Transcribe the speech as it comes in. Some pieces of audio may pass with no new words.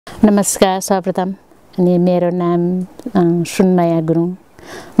नमस्कार सर्वप्रथम अनि मेरो नाम सुनमाया गुरुङ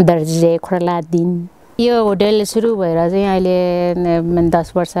दर्जे खोला दिन यो होटल सुरु भएर चाहिँ अहिले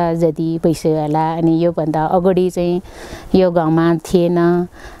 10 वर्ष जति भइसक्यो होला अनि यो भन्दा अगाडि चाहिँ यो गाउँमा थिएन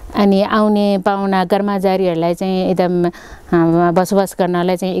अनि आउने पाहुना कर्मचारीहरुलाई चाहिँ एकदम बसोबास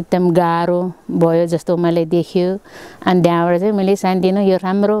गर्नलाई चाहिँ एकदम गाह्रो भयो जस्तो मैले देख्यो अनि त्यहाँबाट चाहिँ मैले सानदिनो यो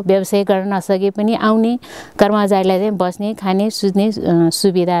राम्रो व्यवसाय गर्न नसके पनि आउने कर्मचारीलाई चाहिँ बस्ने खाने सुत्ने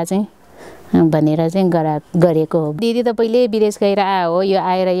सुविधा चाहिँ भनेर चाहिँ गरेको हो। दिदी त पहिले विदेश गएर आयो हो, यो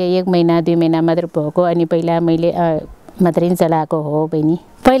आएर यो 1 महिना 2 महिना मात्र भएको अनि पहिला मैले मात्रै चलाएको हो बहिनी।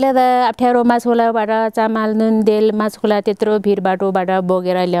 पहिला त अप्ठ्यारो माछोलाबाट चामल नुन तेल माछोला त्यत्रो भिर बाटोबाट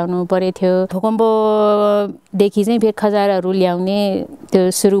बोकेर ल्याउनु पर्यो थियो। भूकम्प देखि चाहिँ फेरि खजारहरू ल्याउने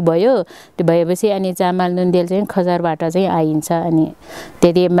त्यो सुरु भयो। त्यो भएपछि अनि चामल नुन तेल चाहिँ खजारबाट चाहिँ आइन्छ अनि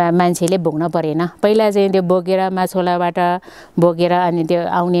त्यति मान्छेले भोग्न परेन। पहिला चाहिँ त्यो बोकेर माछोलाबाट बोकेर अनि त्यो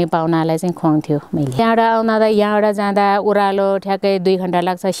आउने पाहुनालाई चाहिँ खुवाउँथ्यो मैले। यहाँबाट आउन त यहाँबाट जाँदा ओह्रालो ठ्याक्कै 2 घण्टा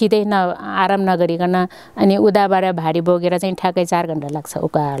लाग्छ सिधै आराम नगरिकन अनि उदाबाट भारी बोकेर चाहिँ ठ्याक्कै 4 घण्टा लाग्छ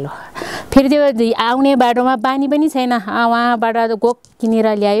उकालो। फेरि त्यो आउने बाटोमा पानी पनि छैन, वहाँबाट कोक किनेर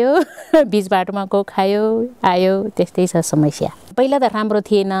ल्यायो बीच बाटोमा कोक खायो आयो, त्यस्तै छ समस्या। पहिला त राम्रो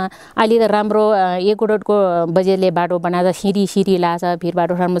थिएन, अहिले त राम्रो 1 करोडको बजेटले बाटो बनाएर सिरी लाछ, भिर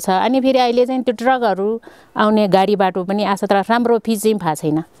बाटो राम्रो छ अनि फेरि अहिले चाहिँ त्यो ट्रकहरू आउने गाडी बाटो पनि आछ तर राम्रो फिज चाहिँ भएको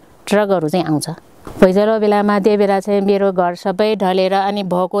छैन। ट्रकहरू चाहिँ आउँछ। पैसालो बेलामा त्यो बेला चाहिँ मेरो घर सबै ढलेर अनि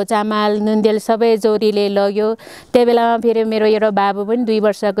भएको चामल नुन तेल सबै चोरीले लग्यो। त्यो बेलामा फेरि मेरो एउटा बाबु पनि 2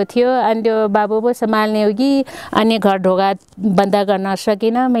 वर्षको थियो अनि त्यो बाबु पो सम्हाल्ने हो कि अनि घर ढोका बन्द गर्न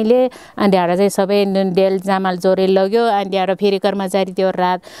सकिन मैले अनि त्यहाँबाट चाहिँ सबै नुन तेल चामल चोरी लग्यो अनि त्यहाँबाट फेरि कर्मचारी त्यो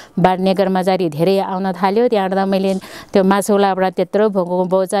रात बाँड्ने कर्मचारी धेरै आउन थाल्यो। त्यहाँबाट त मैले त्यो माछोलाबाट त्यत्रो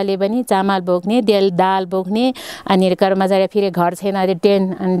बोचाले पनि चामल बोक्ने तेल दाल बोक्ने अनि कर्मचारी फेरि घर छैन त्यो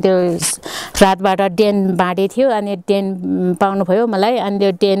टेन अनि त्यो रातबाट टेन बाँडे थियो अनि टेन पाउनु भयो मलाई अनि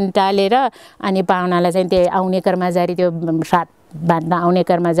त्यो टेन टालेर अनि पाहुनालाई चाहिँ त्यो आउने कर्मचारी त्यो रात बाँड्न आउने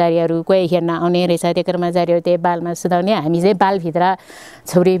कर्मचारीहरू कोही हेर्न आउने रहेछ त्यो कर्मचारीहरू त्यही बालमा सुताउने हामी चाहिँ बालभित्र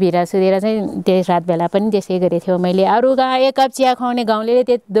छौरीभित्र सुतेर चाहिँ त्यही रात बेला पनि त्यसै गरेको थियो मैले। अरू कहाँ 1 कप चिया खुवाउने गाउँले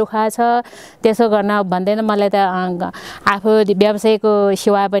त्यो दुःख छ त्यसो गर्न भन्दैन। मलाई त आफू व्यवसायको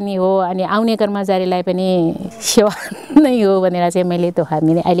सेवा पनि हो अनि आउने कर्मचारीलाई पनि सेवा नै हो भनेर चाहिँ मैले त्यो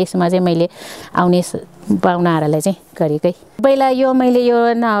हामीले अहिलेसम्म चाहिँ मैले आउने पाहुनाहरूलाई चाहिँ गरेकै। पहिला यो मैले यो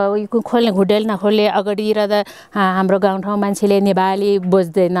खोल्ने होटल नखोल्ने अगाडि र त हाम्रो गाउँठाउँ मान्छेले नेपाली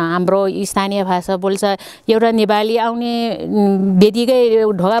बुझ्दैन, हाम्रो स्थानीय भाषा बोल्छ। एउटा नेपाली आउने बेदीकै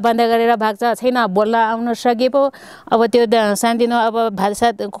ढोका बन्द गरेर भाग्छ, छैन बोल्न आउन सके पो अब त्यो सानदिनो अब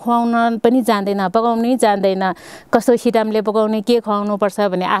भातसात खुवाउन पनि जान्दैन, पकाउनै जान्दैन, कस्तो सिस्टमले पकाउने के खुवाउनु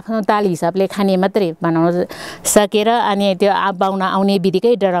पर्छ भने आफ्नो ताल हिसाबले खाने मात्रै बनाउन सकेर अनि त्यो पाहुना आउने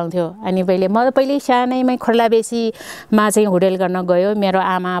बित्तिकै डराउँथ्यो। अनि मैले सानैमै खोला बेसीमा चाहिँ होटल गर्न गयो। मेरो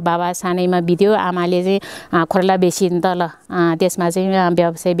आमा बाबा सानैमा बित्यो, आमाले चाहिँ खोला बेसी तल त्यसमा चाहिँ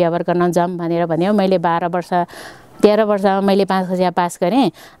व्यवसाय व्यवहार गर्न जाऊँ भनेर भन्यो। मैले 13 वर्षमा मैले 5 कक्षा पास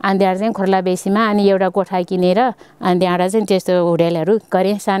गरेँ अनि त्यहाँबाट चाहिँ खोला बेसीमा अनि एउटा कोठा किनेर अनि त्यहाँबाट चाहिँ त्यस्तो होटलहरू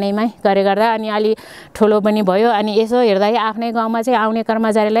गरेँ सानैमै गर्दा अनि अलि ठुलो पनि भयो अनि यसो हेर्दा आफ्नै गाउँमा चाहिँ आउने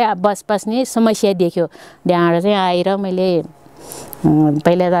कर्मचारीलाई बस्ने समस्या देख्यो। त्यहाँबाट चाहिँ आएर मैले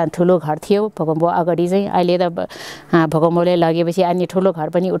पहिला त ठुलो घर थियो भूकम्प अगाडि चाहिँ, अहिले त भूकम्पले लगेपछि अनि ठुलो घर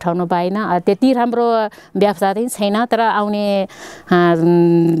पनि उठाउनु पाएन। त्यति राम्रो व्यवस्था चाहिँ छैन तर आउने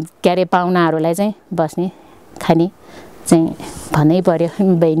के अरे पाहुनाहरूलाई चाहिँ बस्ने खाने चाहिँ भन्नै पर्यो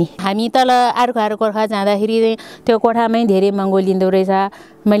बहिनी। हामी तल अर्को कोठा जाँदाखेरि त्यो कोठामै धेरै महँगो लिँदो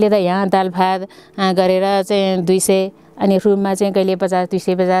रहेछ। मैले त यहाँ दाल भात गरेर चाहिँ 200 अनि रुममा चाहिँ कहिले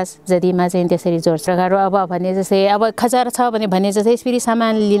 50-250 जतिमा चाहिँ त्यसरी जोड्छ। अब भने जस्तै अब खजार छ भने जस्तै फेरि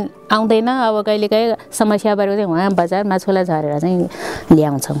सामान आउँदैन। अब कहिलेकाहीँ समस्या परेको चाहिँ वहाँ बजारमा छोला झरेर चाहिँ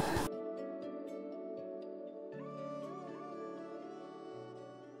ल्याउँछौँ।